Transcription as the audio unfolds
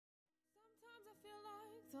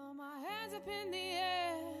Throw my hands up in the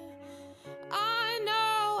air. I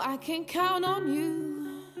know I can count on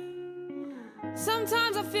you.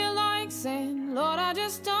 Sometimes I feel like saying, Lord, I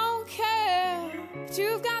just don't care. But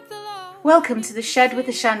you've got the love. Welcome to the Shed with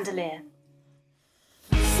the Chandelier.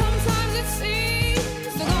 Sometimes it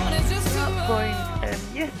seems the going is just too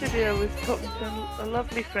rough. Yesterday I was talking to a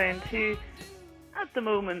lovely friend who, at the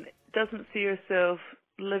moment, doesn't see herself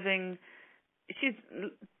living. She's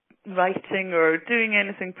writing or doing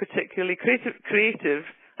anything particularly creative,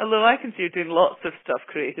 although I can see her doing lots of stuff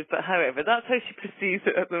creative, but however, that's how she perceives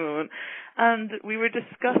it at the moment. And we were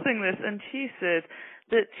discussing this, and she said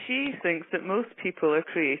that she thinks that most people are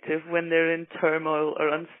creative when they're in turmoil or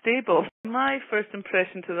unstable. My first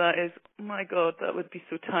impression to that is, oh my God, that would be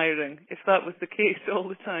so tiring if that was the case all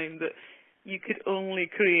the time, that you could only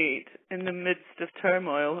create in the midst of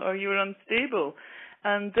turmoil or you were unstable.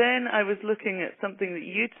 And then I was looking at something that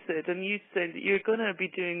you'd said, and you'd said that you're going to be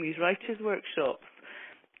doing these writers' workshops,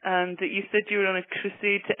 and that you said you were on a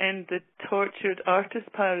crusade to end the tortured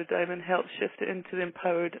artist paradigm and help shift it into the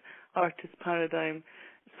empowered artist paradigm.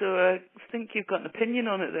 So I think you've got an opinion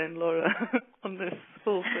on it then, Laura, on this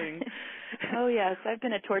whole thing. Oh, yes. I've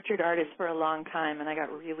been a tortured artist for a long time, and I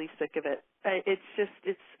got really sick of it.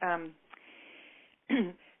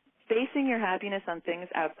 Basing your happiness on things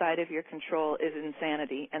outside of your control is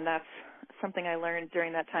insanity, and that's something I learned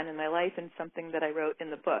during that time in my life and something that I wrote in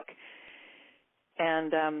the book.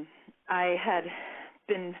 And I had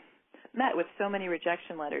been met with so many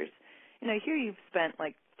rejection letters. You know, here you've spent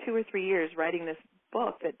like 2 or 3 years writing this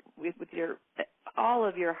book that with your all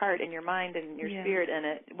of your heart and your mind and your spirit in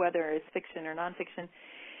it, whether it's fiction or nonfiction,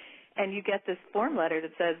 and you get this form letter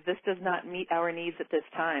that says, this does not meet our needs at this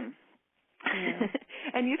time. Yeah.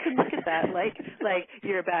 And you could look at that like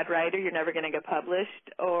you're a bad writer, you're never going to get published,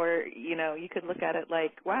 or, you know, you could look at it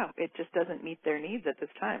like, wow, it just doesn't meet their needs at this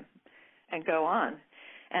time, and go on.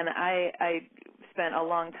 And I spent a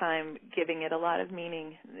long time giving it a lot of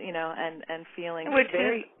meaning, you know, and feeling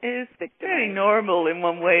is very normal in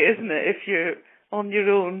one way, isn't it, if you're on your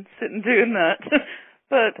own sitting doing that.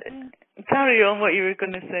 But carry on what you were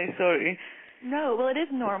going to say, sorry. No, well, it is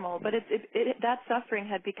normal, but that suffering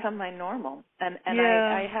had become my normal, and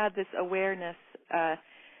I had this awareness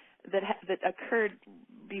that occurred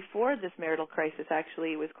before this marital crisis.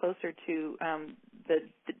 Actually, it was closer to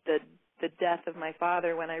the death of my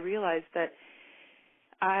father, when I realized that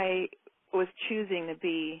I was choosing to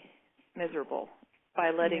be miserable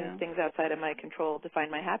by letting things outside of my control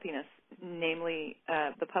define my happiness, namely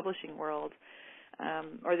the publishing world,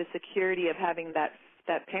 or the security of having that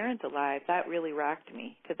parent alive. That really rocked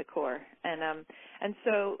me to the core. And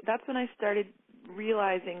so that's when I started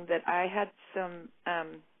realizing that I had some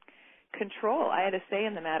control. I had a say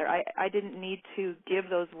in the matter. I didn't need to give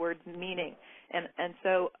those words meaning. And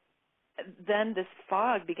so then this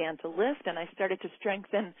fog began to lift, and I started to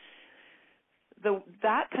strengthen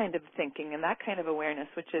that kind of thinking and that kind of awareness,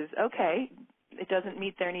 which is, okay, it doesn't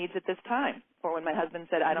meet their needs at this time. Or when my husband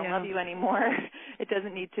said, I don't love you anymore, it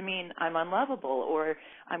doesn't need to mean I'm unlovable or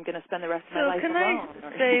I'm going to spend the rest of my life alone. So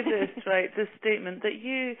can I say this, right, this statement,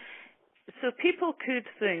 that so people could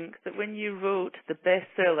think that when you wrote the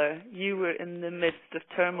bestseller, you were in the midst of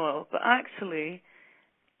turmoil, but actually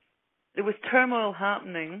there was turmoil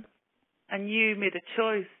happening, and you made a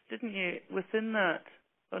choice, didn't you, within that,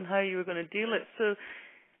 on how you were going to deal it. So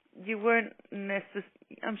you weren't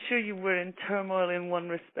I'm sure you were in turmoil in one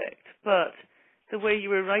respect, but the way you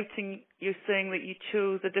were writing, you're saying that you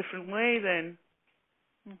chose a different way then.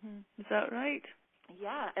 Mm-hmm. Is that right?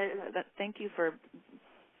 Yeah. Thank you for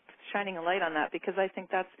shining a light on that, because I think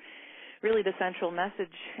that's really the central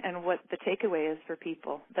message and what the takeaway is for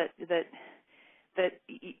people, that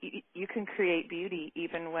you can create beauty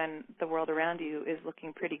even when the world around you is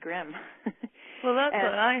looking pretty grim. Well, that's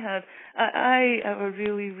what I had. I have a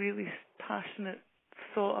really, really passionate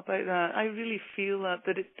thought about that. I really feel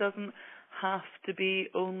that it doesn't have to be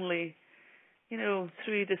only, you know,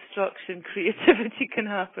 through destruction, creativity can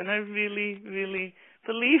happen. I really, really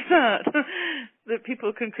believe that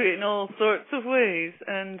people can create in all sorts of ways.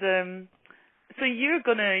 And so you're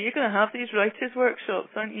gonna have these writers' workshops,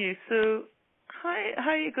 aren't you? So how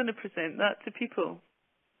are you going to present that to people?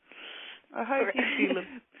 Or how do you feel?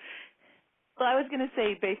 Well, I was going to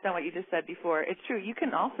say, based on what you just said before, it's true. You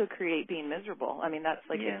can also create being miserable. I mean, that's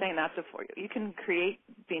like you're saying, that's before you can create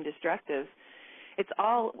being destructive. It's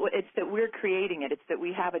that we're creating it. It's that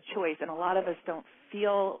we have a choice, and a lot of us don't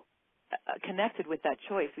feel connected with that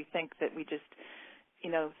choice. We think that we just, you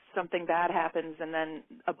know, something bad happens, and then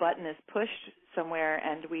a button is pushed somewhere,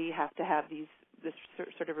 and we have to have this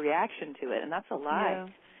sort of reaction to it, and that's a lie.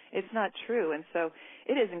 It's not true. And so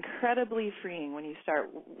it is incredibly freeing when you start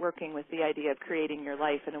working with the idea of creating your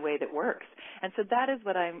life in a way that works. And so that is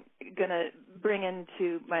what I'm going to bring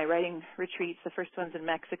into my writing retreats. The first one's in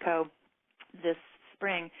Mexico this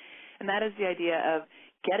spring. And that is the idea of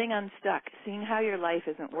getting unstuck, seeing how your life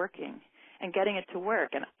isn't working, and getting it to work.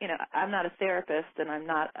 And, I'm not a therapist and I'm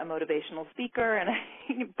not a motivational speaker,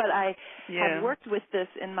 but I have worked with this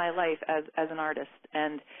in my life as an artist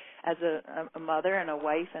and as a mother and a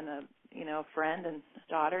wife and a friend and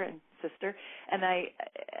daughter and sister.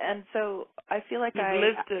 And so I feel like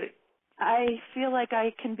I feel like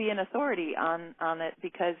I can be an authority on it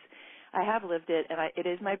because I have lived it, and it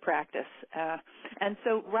is my practice. And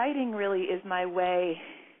so writing really is my way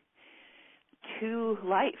to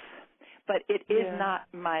life. But it is not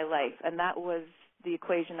my life, and that was the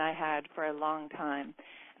equation I had for a long time.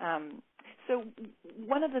 So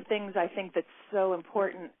one of the things I think that's so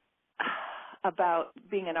important about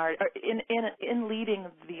being an artist, in leading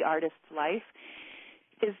the artist's life,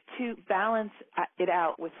 is to balance it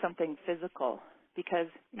out with something physical, because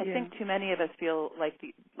I think too many of us feel like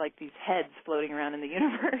these heads floating around in the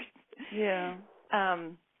universe. Yeah.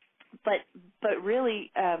 But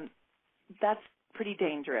really, that's pretty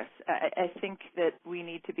dangerous. I think that we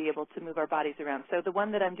need to be able to move our bodies around. So the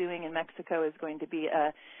one that I'm doing in Mexico is going to be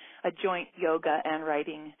a joint yoga and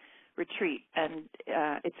writing retreat, and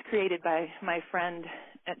it's created by my friend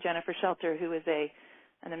Jennifer Shelter, who is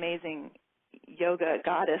an amazing yoga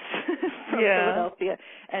goddess from Philadelphia,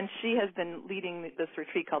 and she has been leading this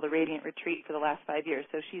retreat called the Radiant Retreat for the last 5 years.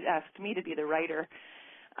 So she's asked me to be the writer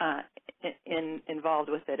involved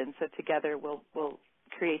with it, and so together we'll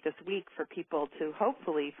create this week for people to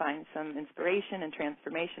hopefully find some inspiration and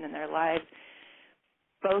transformation in their lives,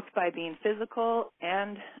 both by being physical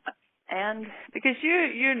and because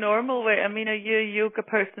you're normal way. I mean, are you a yoga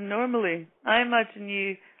person normally? I imagine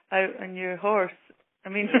you out on your horse. I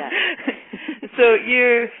mean, so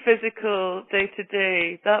your physical day to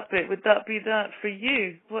day, that bit, would that be that for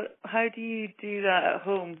you? How do you do that at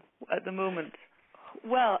home at the moment?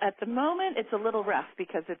 Well, at the moment, it's a little rough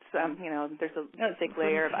because it's, there's a thick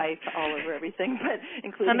layer of ice all over everything, but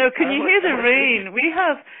including. I know. Can you hear the rain? We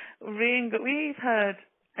have rain, but we've had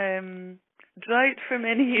drought for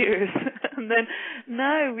many years, and then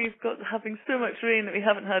now we've got having so much rain that we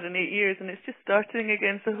haven't had in 8 years, and it's just starting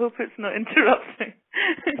again. So I hope it's not interrupting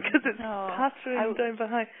because it's pattering down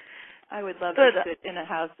behind. I would love to sit in a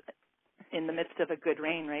house in the midst of a good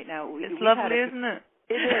rain right now. It's lovely, isn't it?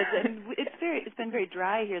 It is, and it's been very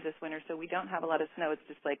dry here this winter, so we don't have a lot of snow. It's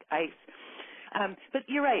just like ice. But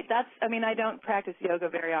you're right. I don't practice yoga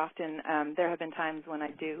very often. There have been times when I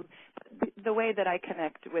do. The way that I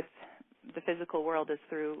connect with the physical world is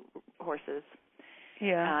through horses.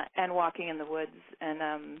 Yeah. And walking in the woods. And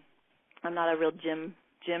I'm not a real gym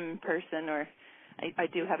person, or I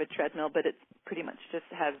do have a treadmill, but it's pretty much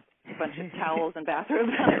just has a bunch of towels and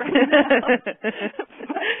bathrobes on it right now.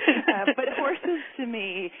 But horses, to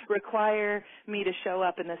me, require me to show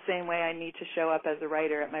up in the same way I need to show up as a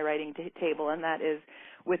writer at my writing table, and that is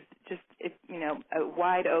with just, a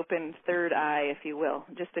wide open third eye, if you will,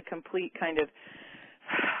 just a complete kind of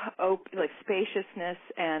spaciousness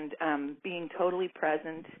and being totally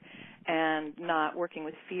present and not working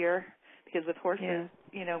with fear. Because with horses,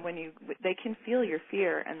 they can feel your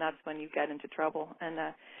fear, and that's when you get into trouble.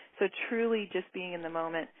 And so truly just being in the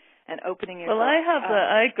moment and opening yourself Well, I have that.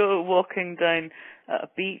 I go walking down a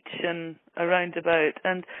beach and around about,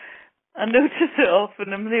 and I notice it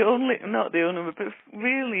often. I'm not the only, but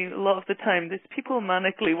really a lot of the time there's people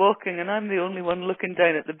manically walking, and I'm the only one looking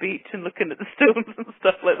down at the beach and looking at the stones and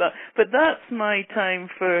stuff like that. But that's my time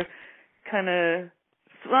for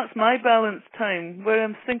so that's my balanced time where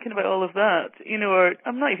I'm thinking about all of that, or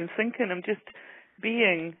I'm not even thinking, I'm just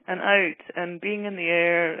being and out and being in the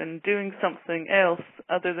air and doing something else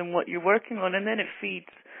other than what you're working on. And then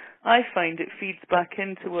I find it feeds back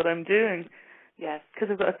into what I'm doing. Yes.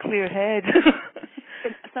 Because I've got a clear head.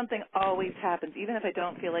 Something always happens, even if I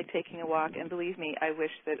don't feel like taking a walk. And believe me, I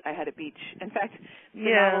wish that I had a beach. In fact, the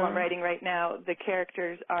novel I'm writing right now, the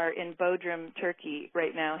characters are in Bodrum, Turkey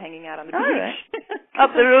right now, hanging out on the beach. Right.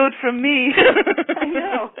 Up the road from me. I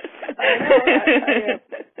know.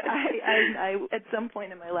 I at some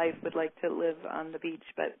point in my life would like to live on the beach,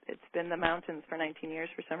 but it's been the mountains for 19 years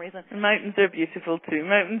for some reason. And mountains are beautiful too.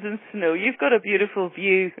 Mountains and snow. You've got a beautiful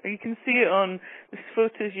view. You can see it on the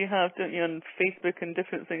photos you have, don't you, on Facebook and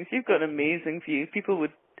different things. You've got an amazing view. People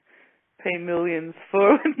would pay millions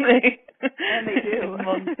for, wouldn't they? And they do.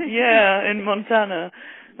 In Montana.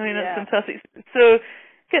 I mean, that's fantastic. So,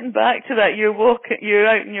 getting back to that, you're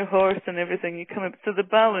out on your horse and everything. You come up. So the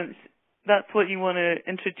balance that's what you want to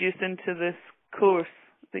introduce into this course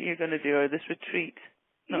that you're going to do, or this retreat.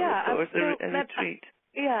 Not this course, a retreat.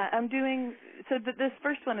 Yeah, I'm doing, so this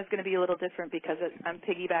first one is going to be a little different because I'm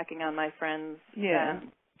piggybacking on my friend's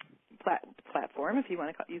platform, if you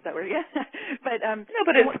want to use that word. Yeah. But no,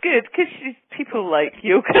 but it's good because people like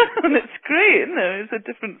yoga, and it's great, isn't it? It's a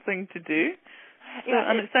different thing to do. So,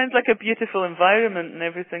 and it sounds like a beautiful environment and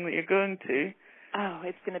everything that you're going to. Oh,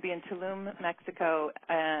 it's going to be in Tulum, Mexico,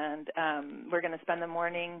 and we're going to spend the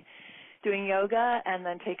morning doing yoga and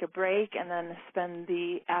then take a break and then spend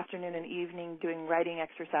the afternoon and evening doing writing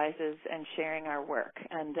exercises and sharing our work.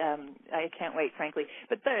 And I can't wait, frankly.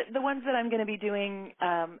 But the ones that I'm going to be doing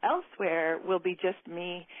elsewhere will be just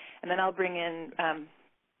me, and then I'll bring in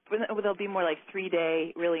there'll be more like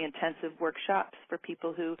 3-day really intensive workshops for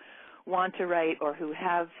people who want to write or who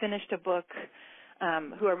have finished a book,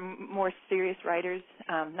 who are more serious writers,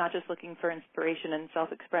 not just looking for inspiration and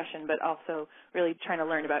self-expression, but also really trying to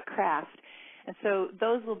learn about craft. And so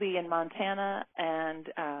those will be in Montana, and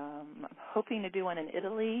I'm hoping to do one in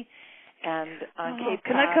Italy and on Cape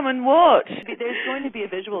Cod. Can I come and watch? There's going to be a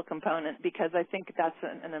visual component because I think that's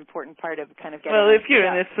an important part of kind of getting... Well, if you're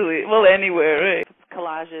in Italy, well, anywhere, right?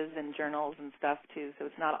 Collages and journals and stuff, too, so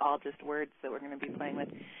it's not all just words that we're going to be playing with.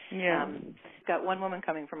 Yeah. Got one woman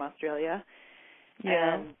coming from Australia.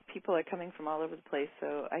 Yeah. And people are coming from all over the place,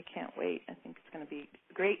 so I can't wait. I think it's going to be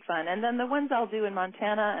great fun. And then the ones I'll do in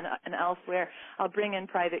Montana and elsewhere, I'll bring in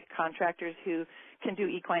private contractors who can do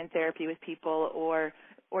equine therapy with people or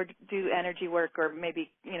do energy work or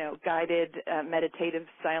maybe, guided meditative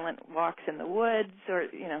silent walks in the woods or,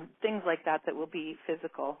 things like that will be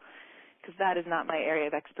physical, because that is not my area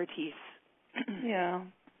of expertise. Yeah.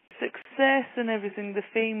 Success and everything, the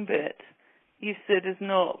fame bit, you said is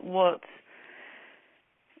not what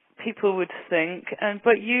people would think,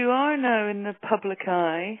 but you are now in the public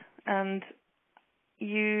eye, and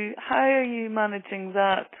how are you managing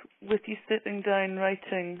that with you sitting down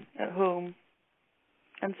writing at home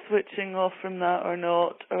and switching off from that or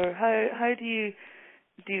not, or how do you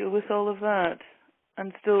deal with all of that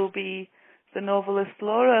and still be the novelist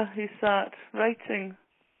Laura who sat writing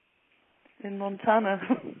in Montana?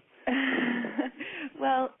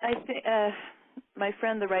 Well, I think my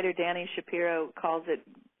friend the writer Danny Shapiro calls it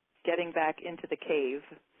getting back into the cave.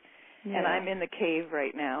 Yeah. And I'm in the cave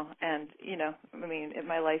right now. And,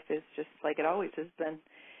 my life is just like it always has been.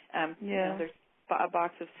 There's a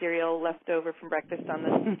box of cereal left over from breakfast on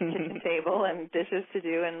the kitchen table and dishes to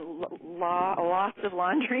do and lots of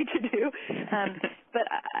laundry to do. But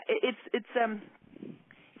it's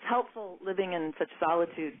helpful living in such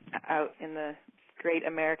solitude out in the great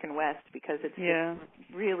American West because it's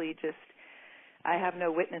really just, I have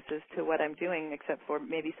no witnesses to what I'm doing except for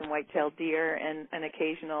maybe some white-tailed deer and an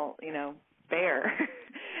occasional, bear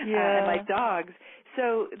and my dogs.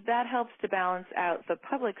 So that helps to balance out the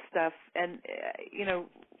public stuff. And,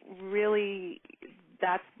 really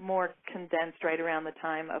that's more condensed right around the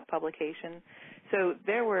time of publication. So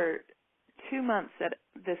there were 2 months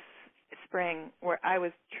this spring where I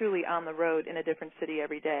was truly on the road in a different city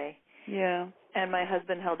every day. Yeah. And my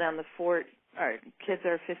husband held down the fort. Our kids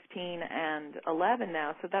are 15 and 11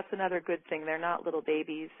 now, so that's another good thing. They're not little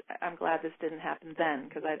babies. I'm glad this didn't happen then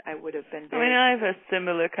because I would have been very... I have a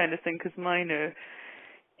similar kind of thing because mine are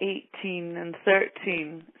 18 and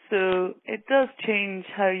 13, so it does change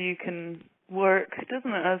how you can work,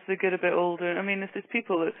 doesn't it, as they get a bit older? If there's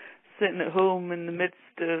people sitting at home in the midst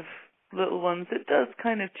of little ones, it does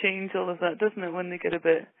kind of change all of that, doesn't it, when they get a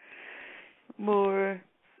bit more...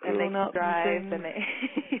 And they can drive, and they...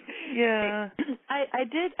 Yeah. I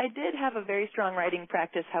did have a very strong writing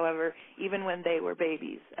practice, however, even when they were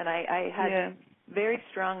babies. And I had very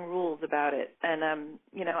strong rules about it. And,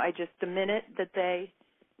 I just, the minute that they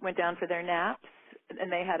went down for their naps,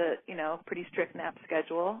 and they had a, pretty strict nap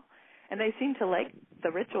schedule, and they seemed to like the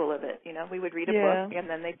ritual of it. We would read a book, and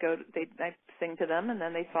then I'd sing to them, and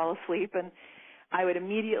then they'd fall asleep, and I would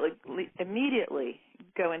immediately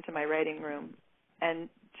go into my writing room and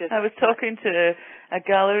just... I was talking to a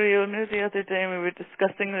gallery owner the other day, and we were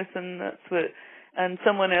discussing this, and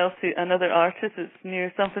someone else, another artist that's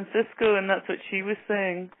near San Francisco, and that's what she was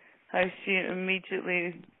saying, how she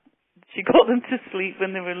got them to sleep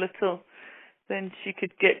when they were little, then she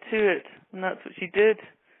could get to it, and that's what she did.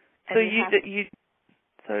 And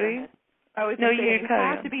so sorry? I was saying you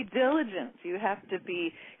have to be diligent. You have to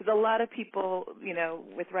be, because a lot of people,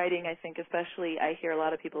 with writing, I think especially, I hear a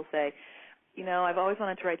lot of people say, I've always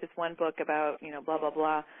wanted to write this one book about, blah, blah,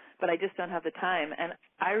 blah, but I just don't have the time. And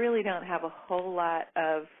I really don't have a whole lot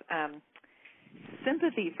of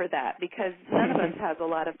sympathy for that because none of us has a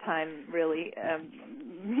lot of time, really.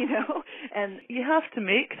 and you have to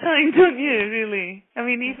make time, don't you, really? I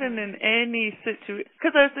mean, even in any situation,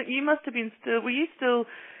 because you must have been were you still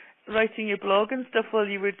writing your blog and stuff while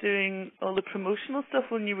you were doing all the promotional stuff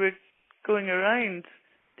when you were going around?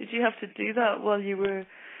 Did you have to do that while you were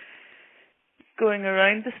going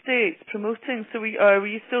around the States promoting? So were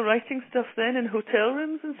you still writing stuff then in hotel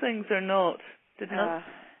rooms and things, or not?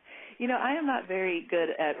 I am not very good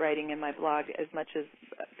at writing in my blog as much as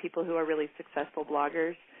people who are really successful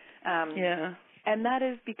bloggers. And that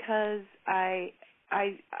is because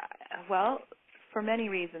well, for many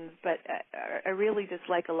reasons, but I really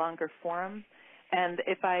dislike a longer form. And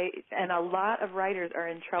a lot of writers are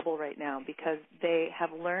in trouble right now because they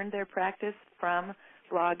have learned their practice from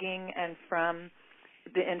blogging and from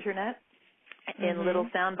the internet in little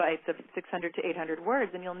sound bites of 600 to 800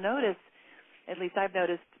 words. And you'll notice, at least I've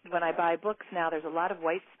noticed when I buy books now, there's a lot of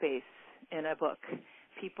white space in a book.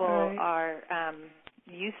 People are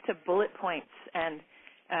used to bullet points and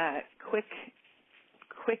quick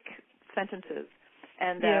sentences.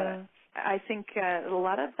 And I think a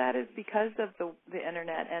lot of that is because of the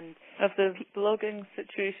internet and of the blogging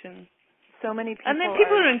situation. So many people. And then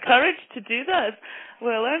people are encouraged to do that as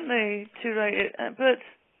well, aren't they, to write it? But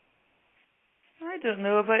I don't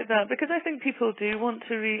know about that, because I think people do want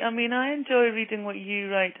to read. I mean, I enjoy reading what you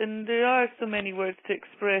write, and there are so many words to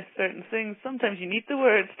express certain things. Sometimes you need the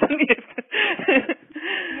words, don't you?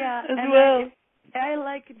 As well. I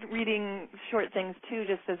like reading short things too,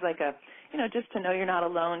 just as like just to know you're not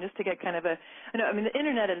alone, just to get kind of the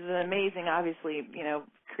internet is an amazing, obviously,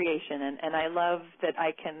 creation, and I love that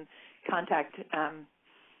I can contact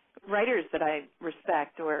writers that I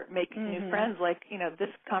respect or make new friends. Like, this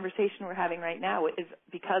conversation we're having right now is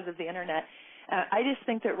because of the internet. I just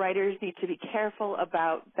think that writers need to be careful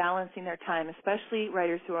about balancing their time, especially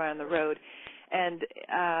writers who are on the road. And,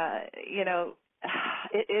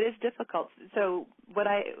 it is difficult. So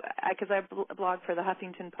because I blog for the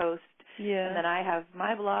Huffington Post, and then I have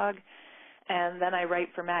my blog, and then I write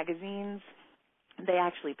for magazines. They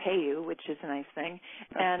actually pay you, which is a nice thing.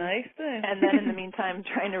 That's nice thing. And then in the meantime,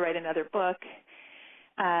 trying to write another book.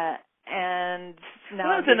 And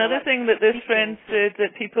now that's another thing that this friend said,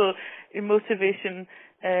 that people in motivation,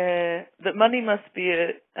 that money must be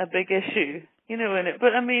a big issue, in it.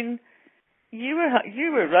 But I mean, you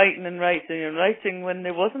were writing and writing and writing when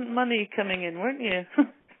there wasn't money coming in, weren't you?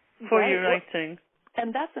 For your writing.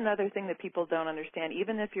 And that's another thing that people don't understand.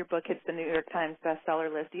 Even if your book hits the New York Times bestseller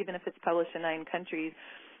list, even if it's published in 9 countries,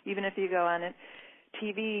 even if you go on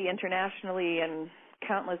TV internationally and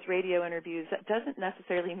countless radio interviews, that doesn't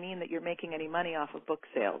necessarily mean that you're making any money off of book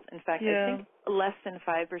sales. In fact, I think less than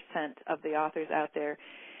 5% of the authors out there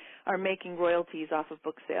are making royalties off of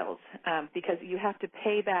book sales, because you have to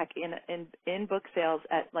pay back in book sales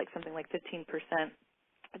at something like 15%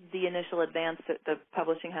 the initial advance that the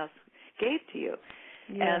publishing house gave to you.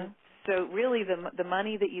 And so really the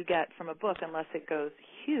money that you get from a book, unless it goes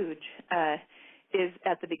huge, is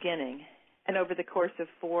at the beginning and over the course of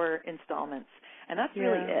 4 installments. And that's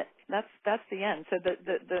really it. That's the end. So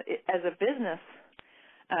as a business,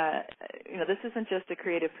 this isn't just a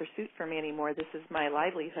creative pursuit for me anymore. This is my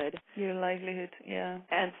livelihood. Your livelihood, yeah.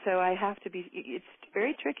 And so I have to be, it's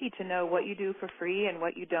very tricky to know what you do for free and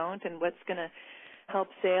what you don't and what's going to help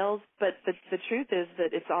sales. But the truth is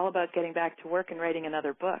that it's all about getting back to work and writing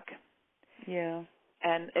another book. Yeah.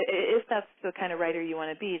 And if that's the kind of writer you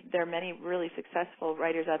want to be, there are many really successful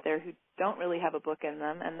writers out there who don't really have a book in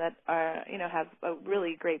them and that are, have a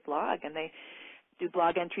really great blog, and they do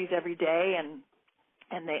blog entries every day, and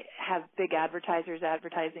they have big advertisers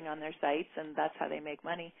advertising on their sites, and that's how they make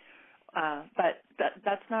money. But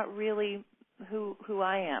that's not really who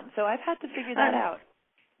I am. So I've had to figure that out.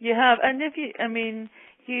 You have, and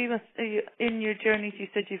you must, in your journeys, you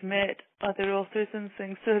said you've met other authors and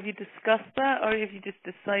things. So have you discussed that, or have you just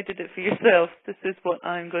decided it for yourself? This is what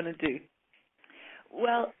I'm going to do.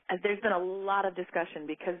 Well, there's been a lot of discussion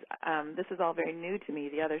because this is all very new to me.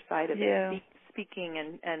 The other side of it,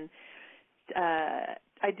 speaking, and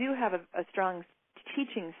I do have a strong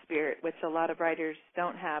teaching spirit, which a lot of writers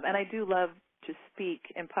don't have, and I do love to speak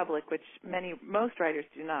in public, which most writers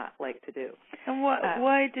do not like to do. And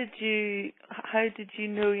how did you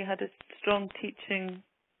know you had a strong teaching?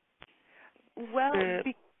 Well,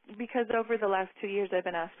 because over the last 2 years I've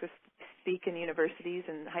been asked to speak in universities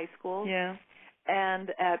and high schools,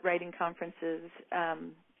 and at writing conferences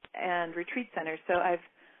and retreat centers. So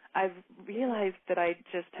I've realized that I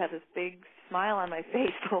just have this big smile on my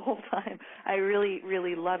face the whole time. I really,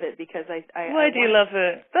 really love it because Why do you love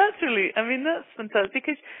it? That's fantastic,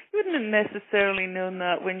 because you wouldn't have necessarily known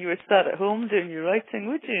that when you were sat at home doing your writing,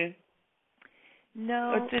 would you?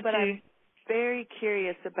 No, but I'm very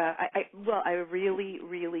curious about. I really,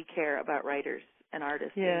 really care about writers and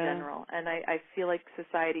artists in general, and I feel like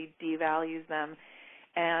society devalues them,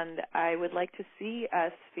 and I would like to see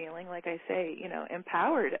us feeling, like I say,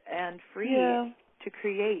 empowered and free to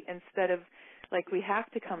create instead of like we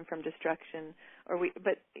have to come from destruction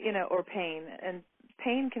or pain. And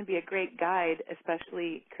pain can be a great guide,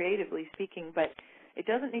 especially creatively speaking, but it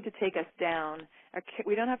doesn't need to take us down.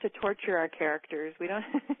 We don't have to torture our characters. We don't.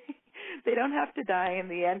 They don't have to die in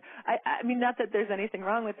the end. I mean, not that there's anything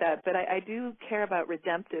wrong with that, but I do care about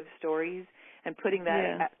redemptive stories and putting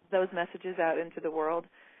those messages out into the world.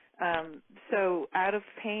 So out of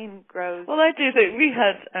pain grows. Well, I do think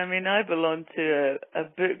I belong to a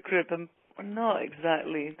book group, and not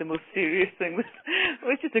exactly the most serious thing.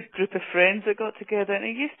 We're just a group of friends that got together, and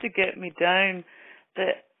it used to get me down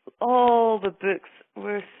that all the books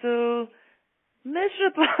were so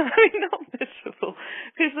miserable. Not miserable,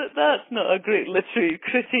 because that's not a great literary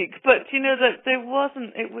critique, but that there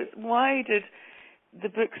wasn't, why did the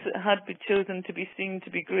books that had been chosen to be seen to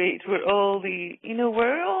be great were all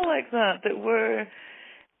we're all like that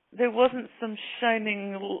there wasn't some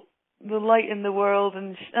shining the light in the world,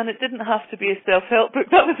 and it didn't have to be a self-help book.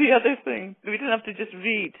 That was the other thing. We didn't have to just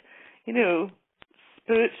read,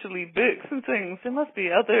 spiritually books and things. There must be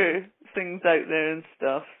other things out there and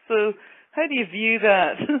stuff. So how do you view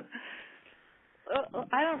that?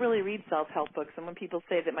 I don't really read self-help books, and when people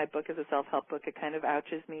say that my book is a self-help book, it kind of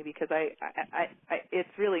ouches me because it's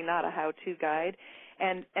really not a how-to guide,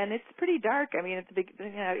 and it's pretty dark. I mean, it's a big.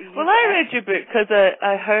 Well, I read your book because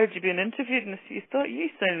I heard you being interviewed, and I thought you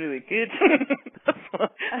sound really good. That's why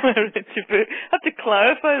I read your book. I have to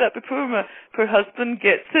clarify that before my poor husband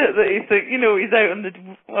gets it, that he's like, he's out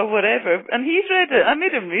on or whatever, and he's read it. I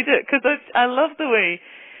made him read it because I love the way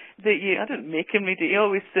that I didn't make him read it. He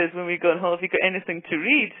always says when we go on holiday, have you got anything to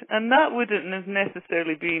read? And that wouldn't have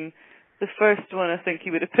necessarily been the first one I think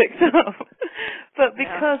he would have picked up. But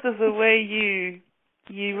because of the way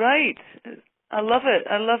you write, I love it.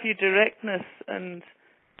 I love your directness, and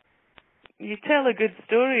you tell a good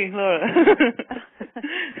story, Laura.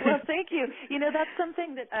 Well, thank you. That's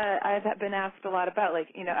something that I've been asked a lot about.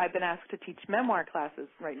 Like, I've been asked to teach memoir classes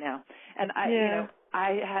right now, and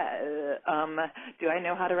do I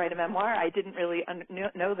know how to write a memoir? I didn't really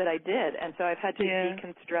know that I did, and so I've had to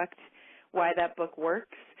deconstruct why that book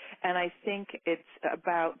works. And I think it's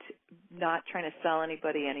about not trying to sell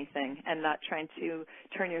anybody anything and not trying to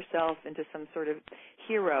turn yourself into some sort of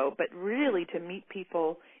hero, but really to meet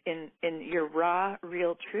people in your raw,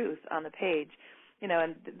 real truth on the page.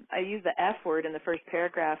 And I use the F word in the first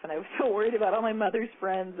paragraph, and I was so worried about all my mother's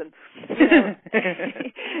friends and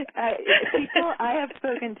people I have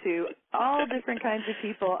spoken to, all different kinds of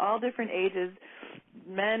people, all different ages,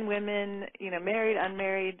 men, women, married,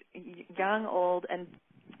 unmarried, young, old, and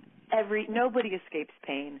nobody escapes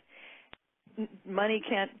pain. Money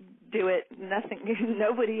can't do it. Nothing.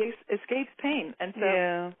 Nobody escapes pain, and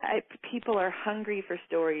so people are hungry for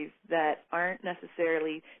stories that aren't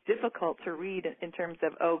necessarily difficult to read in terms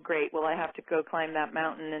of, oh, great, well, I have to go climb that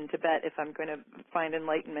mountain in Tibet if I'm going to find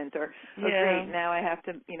enlightenment, or great, now I have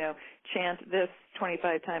to, chant this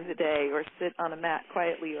 25 times a day, or sit on a mat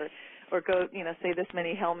quietly, or go, say this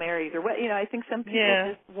many Hail Marys, or what. I think some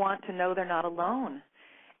people just want to know they're not alone,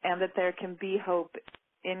 and that there can be hope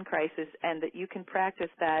in crisis, and that you can practice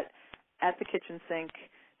that at the kitchen sink,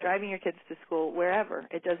 driving your kids to school, wherever.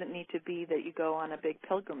 It doesn't need to be that you go on a big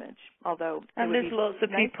pilgrimage, although... And there's lots of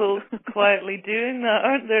people quietly doing that,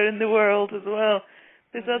 aren't there, in the world as well?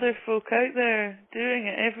 There's other folk out there doing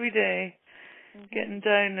it every day, getting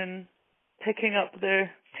down and picking up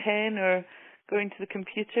their pen, or going to the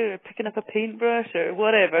computer, or picking up a paintbrush, or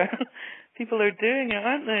whatever. People are doing it,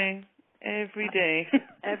 aren't they? Every day.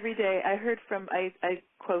 Every day. I heard from, I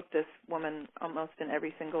quote this woman almost in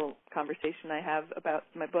every single conversation I have about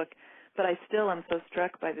my book, but I still am so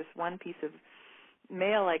struck by this one piece of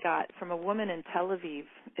mail I got from a woman in Tel Aviv,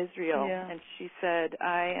 Israel, and she said,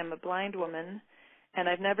 I am a blind woman, and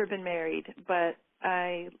I've never been married, but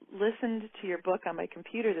I listened to your book on my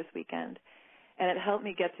computer this weekend, and it helped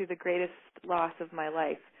me get through the greatest loss of my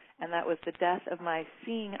life, and that was the death of my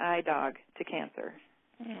seeing eye dog to cancer.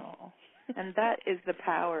 Oh. And that is the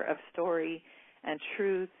power of story and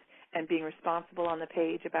truth, and being responsible on the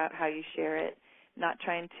page about how you share it, not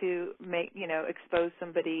trying to expose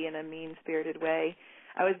somebody in a mean-spirited way.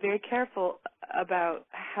 I was very careful about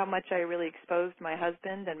how much I really exposed my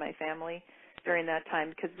husband and my family during that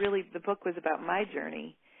time, because really the book was about my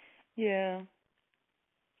journey. Yeah.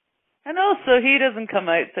 And also, he doesn't come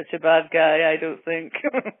out such a bad guy, I don't think.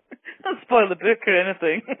 Don't spoil the book or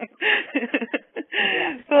anything.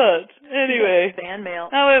 But, anyway. Fan mail.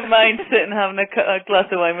 I wouldn't mind sitting having a glass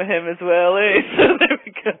of wine with him as well, eh? So there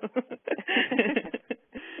we go.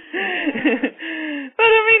 But,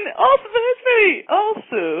 I mean, also, but it's very,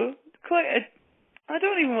 also, quite a, I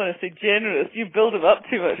don't even want to say generous, you build him up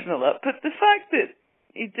too much and all that, but the fact that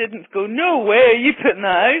he didn't go, no way, you putting that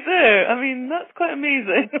out there. I mean, that's quite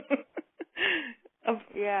amazing.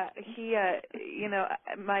 Yeah, he,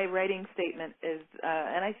 my writing statement is,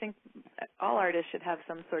 and I think all artists should have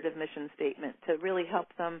some sort of mission statement to really help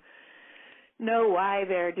them know why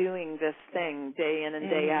they're doing this thing day in and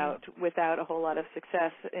day out without a whole lot of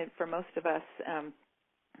success. And for most of us,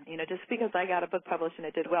 just because I got a book published and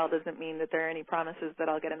it did well doesn't mean that there are any promises that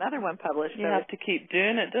I'll get another one published. You have to keep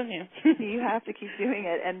doing it, don't you? You have to keep doing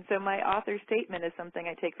it. And so my author statement is something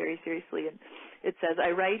I take very seriously. And it says,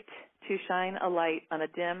 I write to shine a light on a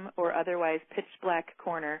dim or otherwise pitch black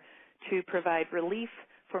corner to provide relief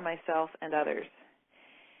for myself and others.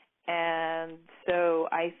 And so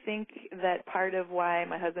I think that part of why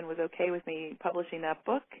my husband was okay with me publishing that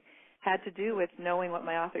book had to do with knowing what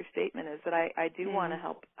my author statement is, that I do want to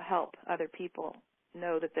help other people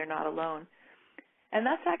know that they're not alone. And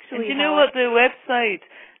that's actually and you know what, the website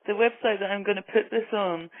that I'm going to put this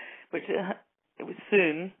on, which it was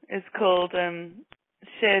soon, is called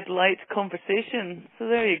Shed Light Conversation. So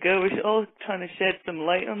there you go. We're all trying to shed some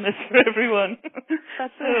light on this for everyone.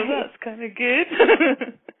 That's so right. that's kind of good.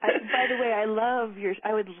 By the way, I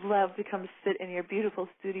would love to come sit in your beautiful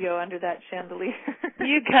studio under that chandelier.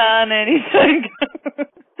 You can anytime.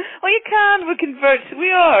 Well, you can.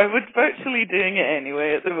 We're virtually doing it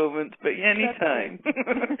anyway at the moment, but anytime.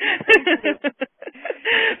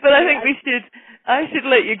 But I think I should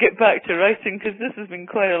let you get back to writing because this has been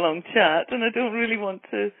quite a long chat and I don't really want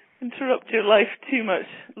to interrupt your life too much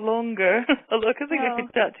longer. Look, I think I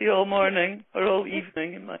could chat to you all morning or all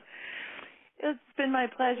evening. It's been my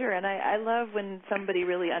pleasure, and I love when somebody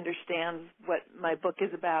really understands what my book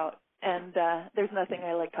is about, and there's nothing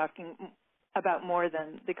I like talking about more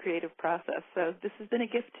than the creative process. So this has been a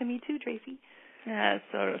gift to me too, Tracy. Yeah,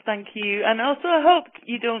 so thank you. And also I hope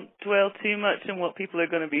you don't dwell too much on what people are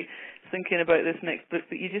going to be thinking about this next book,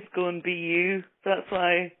 but you just go and be you. That's what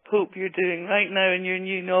I hope you're doing right now in your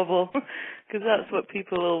new novel, because that's what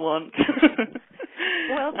people will want.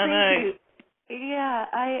 Well, thank you. Yeah,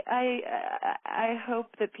 I hope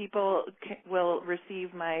that people will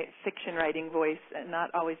receive my fiction writing voice and not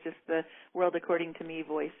always just the world according to me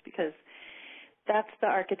voice, because that's the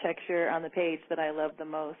architecture on the page that I love the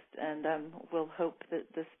most, and we'll hope that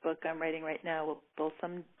this book I'm writing right now will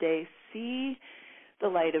someday see the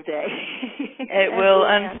light of day. It will,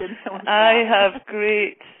 and I have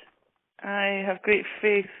great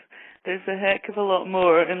faith. There's a heck of a lot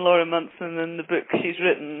more in Laura Munson than the book she's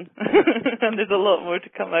written, and there's a lot more to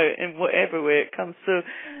come out in whatever way it comes. So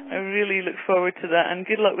I really look forward to that, and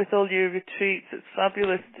good luck with all your retreats. It's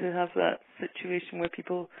fabulous to have that situation where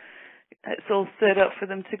it's all set up for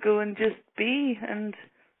them to go and just be and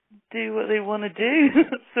do what they want to do.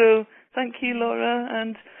 So thank you, Laura,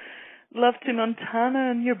 and love to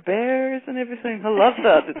Montana and your bears and everything. I love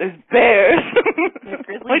that there's bears.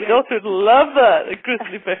 My daughter would love that, a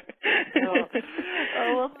grizzly bear.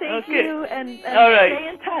 Well, thank you, and all right. Stay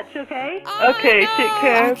in touch, okay? Okay, take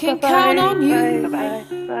care. I can Bye-bye. count on you. Bye.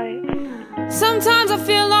 Bye. Sometimes I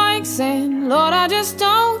feel like saying, Lord, I just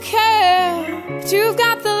don't care, but you've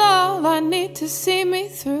got the love I need to see me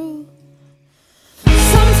through.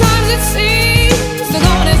 Sometimes it seems